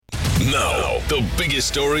Now, the biggest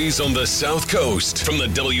stories on the South Coast from the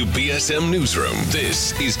WBSM Newsroom.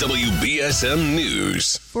 This is WBSM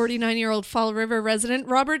News. 49-year-old Fall River resident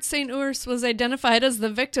Robert St. Urs was identified as the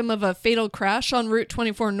victim of a fatal crash on Route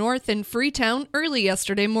 24 North in Freetown early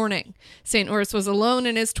yesterday morning. St. Urs was alone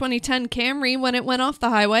in his 2010 Camry when it went off the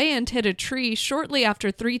highway and hit a tree shortly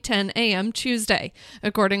after 3:10 a.m. Tuesday,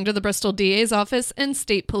 according to the Bristol DA's office and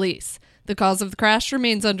state police. The cause of the crash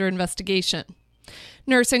remains under investigation.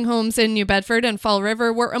 Nursing homes in New Bedford and Fall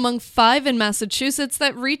River were among 5 in Massachusetts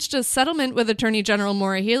that reached a settlement with Attorney General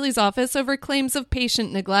Maura Healey's office over claims of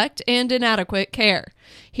patient neglect and inadequate care.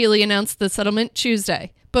 Healey announced the settlement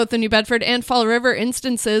Tuesday. Both the New Bedford and Fall River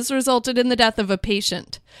instances resulted in the death of a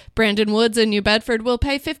patient. Brandon Woods in New Bedford will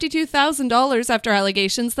pay $52,000 after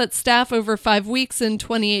allegations that staff over 5 weeks in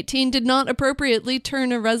 2018 did not appropriately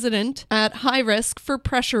turn a resident at high risk for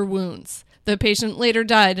pressure wounds. The patient later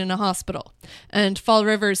died in a hospital. And Fall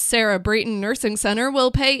River's Sarah Brayton Nursing Center will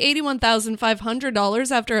pay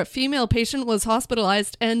 $81,500 after a female patient was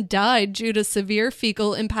hospitalized and died due to severe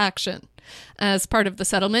fecal impaction. As part of the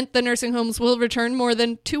settlement, the nursing homes will return more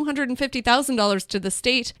than $250,000 to the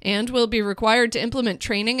state and will be required to implement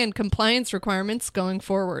training and compliance requirements going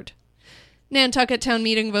forward. Nantucket Town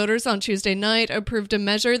Meeting voters on Tuesday night approved a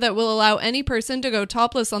measure that will allow any person to go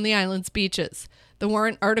topless on the island's beaches. The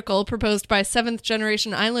warrant article, proposed by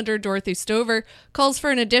 7th-generation Islander Dorothy Stover, calls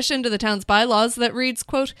for an addition to the town's bylaws that reads,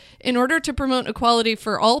 quote, "In order to promote equality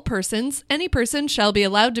for all persons, any person shall be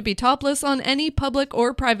allowed to be topless on any public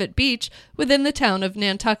or private beach within the town of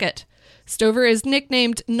Nantucket." Stover is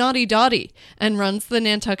nicknamed Naughty Dottie and runs the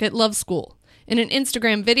Nantucket Love School. In an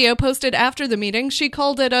Instagram video posted after the meeting, she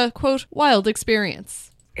called it a, quote, "wild experience."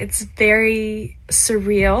 It's very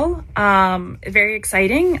surreal, very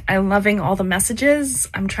exciting. I'm loving all the messages.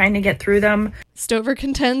 I'm trying to get through them. Stover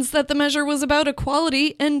contends that the measure was about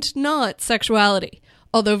equality and not sexuality.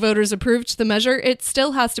 Although voters approved the measure, it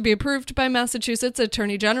still has to be approved by Massachusetts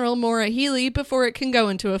Attorney General Maura Healey before it can go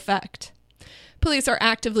into effect. Police are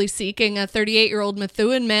actively seeking a 38-year-old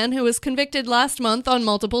Methuen man who was convicted last month on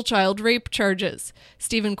multiple child rape charges.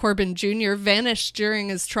 Stephen Corbin Jr. vanished during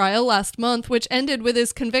his trial last month, which ended with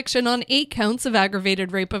his conviction on 8 counts of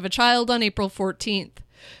aggravated rape of a child on April 14th.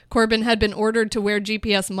 Corbin had been ordered to wear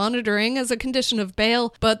GPS monitoring as a condition of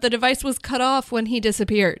bail, but the device was cut off when he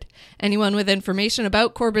disappeared. Anyone with information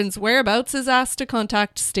about Corbin's whereabouts is asked to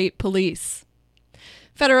contact state police.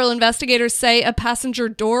 Federal investigators say a passenger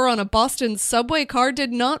door on a Boston subway car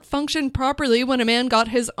did not function properly when a man got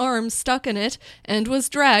his arm stuck in it and was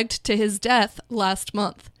dragged to his death last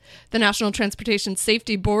month. The National Transportation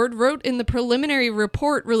Safety Board wrote in the preliminary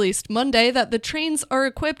report released Monday that the trains are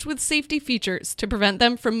equipped with safety features to prevent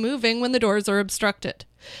them from moving when the doors are obstructed.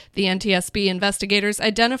 The NTSB investigators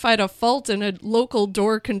identified a fault in a local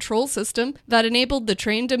door control system that enabled the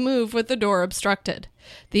train to move with the door obstructed.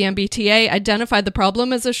 The MBTA identified the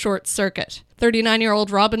problem as a short circuit.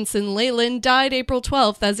 39-year-old Robinson Leyland died April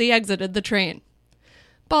 12th as he exited the train.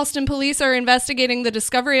 Boston police are investigating the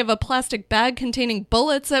discovery of a plastic bag containing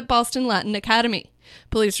bullets at Boston Latin Academy.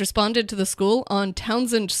 Police responded to the school on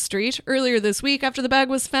Townsend Street earlier this week after the bag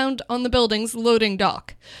was found on the building's loading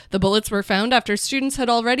dock. The bullets were found after students had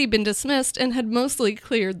already been dismissed and had mostly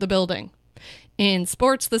cleared the building. In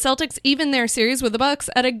sports, the Celtics evened their series with the Bucks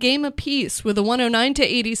at a game apiece with a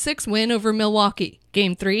 109-86 win over Milwaukee.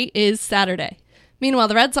 Game 3 is Saturday. Meanwhile,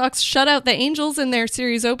 the Red Sox shut out the Angels in their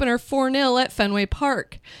series opener 4-0 at Fenway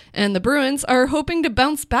Park. And the Bruins are hoping to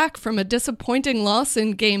bounce back from a disappointing loss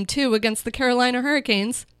in Game 2 against the Carolina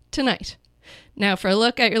Hurricanes tonight. Now for a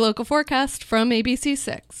look at your local forecast from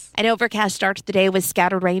ABC6. An overcast start to the day with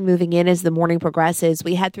scattered rain moving in as the morning progresses.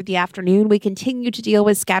 We head through the afternoon. We continue to deal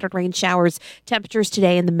with scattered rain showers. Temperatures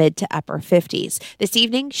today in the mid to upper 50s. This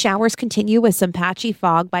evening, showers continue with some patchy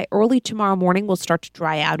fog. By early tomorrow morning, we'll start to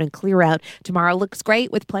dry out and clear out. Tomorrow looks great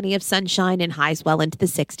with plenty of sunshine and highs well into the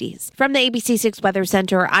 60s. From the ABC6 Weather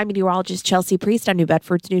Center, I'm meteorologist Chelsea Priest on New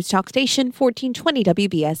Bedford's News Talk Station, 1420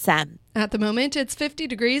 WBSM. At the moment, it's 50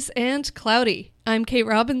 degrees and cloudy. I'm Kate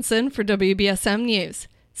Robinson for WBSM News.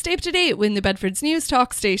 Stay up to date with New Bedford's News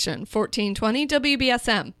Talk Station, 1420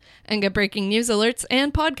 WBSM, and get breaking news alerts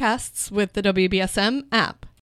and podcasts with the WBSM app.